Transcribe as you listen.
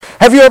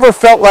Have you ever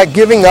felt like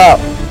giving up?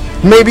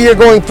 Maybe you're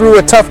going through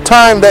a tough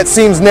time that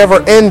seems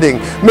never ending.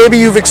 Maybe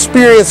you've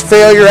experienced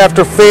failure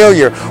after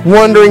failure,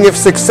 wondering if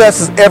success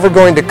is ever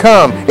going to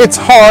come. It's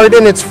hard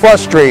and it's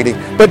frustrating,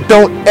 but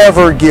don't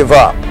ever give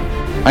up.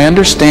 I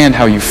understand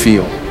how you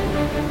feel.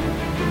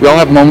 We all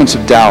have moments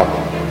of doubt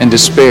and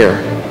despair.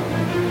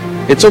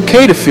 It's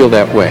okay to feel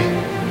that way,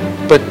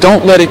 but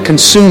don't let it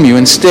consume you.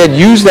 Instead,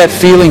 use that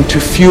feeling to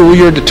fuel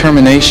your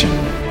determination.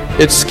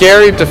 It's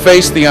scary to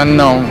face the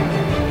unknown.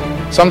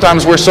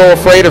 Sometimes we're so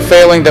afraid of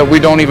failing that we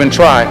don't even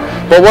try.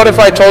 But what if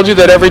I told you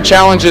that every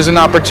challenge is an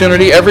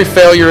opportunity, every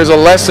failure is a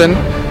lesson?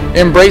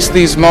 Embrace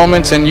these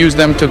moments and use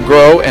them to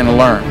grow and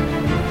learn.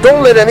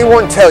 Don't let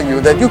anyone tell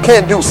you that you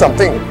can't do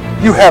something.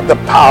 You have the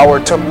power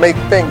to make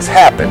things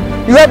happen.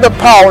 You have the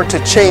power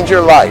to change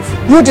your life.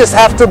 You just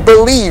have to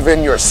believe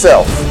in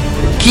yourself.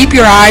 Keep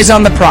your eyes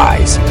on the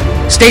prize.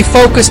 Stay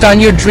focused on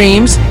your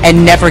dreams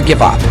and never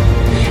give up.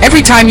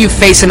 Every time you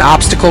face an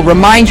obstacle,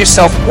 remind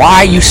yourself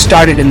why you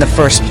started in the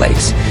first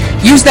place.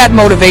 Use that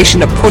motivation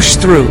to push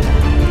through.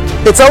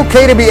 It's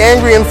okay to be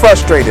angry and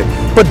frustrated,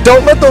 but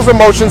don't let those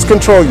emotions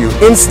control you.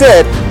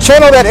 Instead,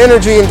 channel that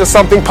energy into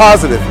something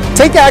positive.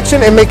 Take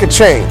action and make a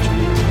change.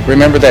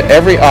 Remember that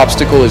every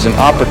obstacle is an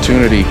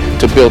opportunity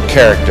to build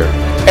character.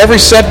 Every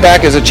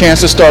setback is a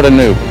chance to start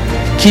anew.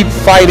 Keep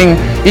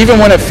fighting even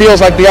when it feels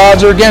like the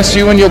odds are against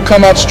you, and you'll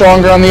come out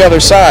stronger on the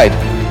other side.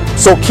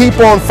 So keep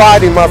on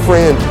fighting, my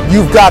friend.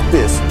 You've got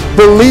this.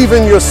 Believe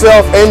in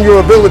yourself and your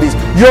abilities.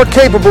 You're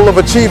capable of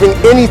achieving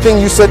anything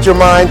you set your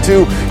mind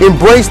to.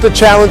 Embrace the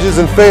challenges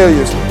and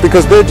failures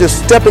because they're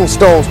just stepping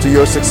stones to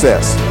your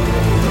success.